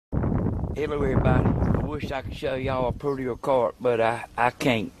Hello everybody. I wish I could show y'all a prettier cart, but I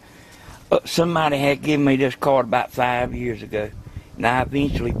can't. Somebody had given me this cart about 5 years ago, and I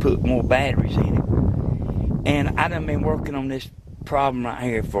eventually put more batteries in it. And I done been working on this problem right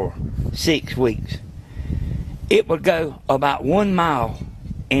here for 6 weeks. It would go about 1 mile,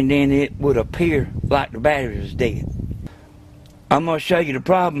 and then it would appear like the battery was dead. I'm going to show you the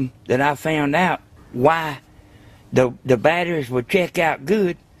problem that I found out why the batteries would check out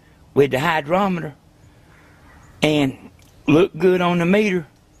good with the hydrometer and look good on the meter,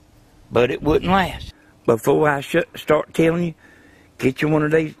 but it wouldn't last. Before I start telling you, get you one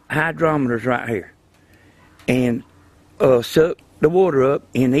of these hydrometers right here and suck the water up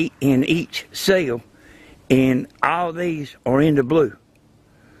in each cell, and all these are in the blue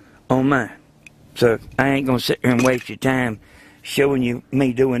on mine. So I ain't gonna sit here and waste your time showing you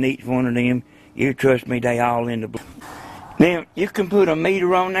me doing each one of them. You trust me, they all in the blue. Now, you can put a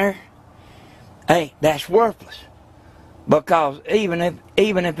meter on there. Hey, that's worthless. Because even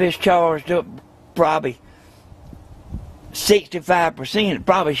if it's charged up probably 65%, it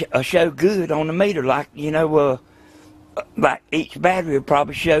probably show good on the meter. Like, you know, like each battery will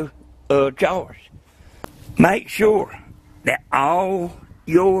probably show charged. Make sure that all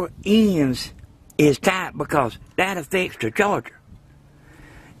your ends is tight, because that affects the charger.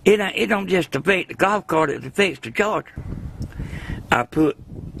 It don't just affect the golf cart, it affects the charger. I put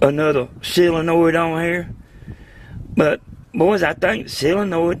another solenoid on here, but boys, I think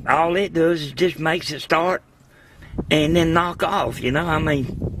solenoid, all it does is just makes it start and then knock off, you know. I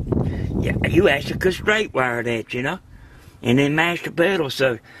mean, yeah, you actually could straight wire that, you know, and then mash the pedal,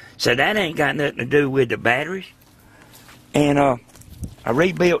 so that ain't got nothing to do with the batteries. And I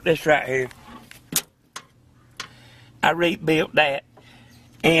rebuilt this right here. I rebuilt that,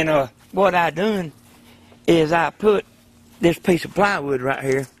 and what I done is I put this piece of plywood right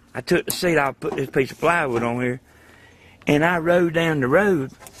here. I took the seat off, put this piece of plywood on here, and I rode down the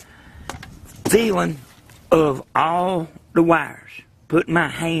road feeling of all the wires, putting my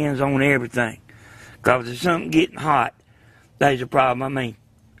hands on everything. Because if something getting hot, there's a problem. I mean,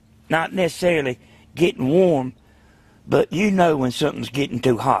 not necessarily getting warm, but you know when something's getting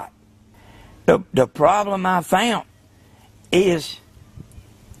too hot. The problem I found is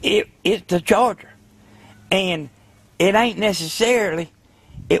it's the charger. And it wasn't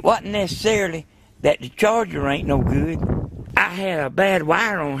necessarily that the charger ain't no good. I had a bad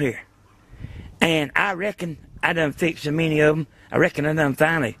wire on here, and I reckon I done fixed so many of them. I reckon I done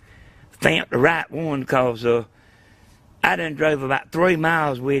finally found the right one, because I done drove about 3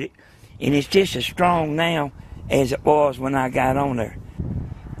 miles with it, and it's just as strong now as it was when I got on there.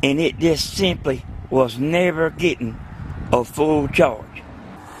 And it just simply was never getting a full charge.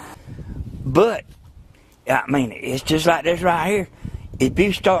 But I mean, it's just like this right here. If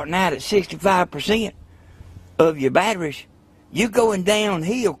you're starting out at 65% of your batteries, you're going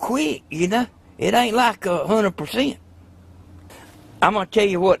downhill quick, you know. It ain't like 100%. I'm going to tell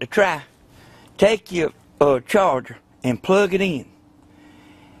you what to try. Take your charger and plug it in.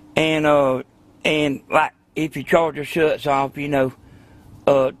 And like if your charger shuts off, you know,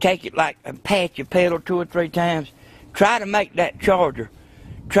 take it like and pat your pedal 2 or 3 times. Try to make that charger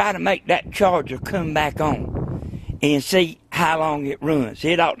come back on, and see how long it runs.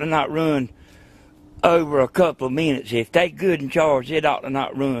 It ought to not run over a couple of minutes. If they good and charged, it ought to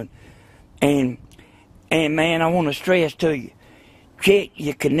not run. And man, I want to stress to you, check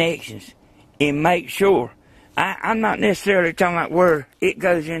your connections and make sure. I'm not necessarily talking about where it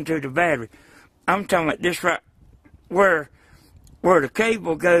goes into the battery. I'm talking about this right where the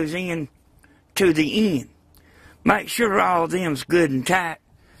cable goes in to the end. Make sure all of them's good and tight.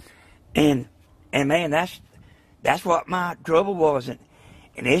 And man, that's what my trouble was, and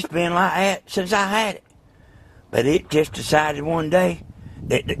it's been like that since I had it. But it just decided one day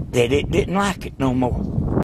that it didn't like it no more.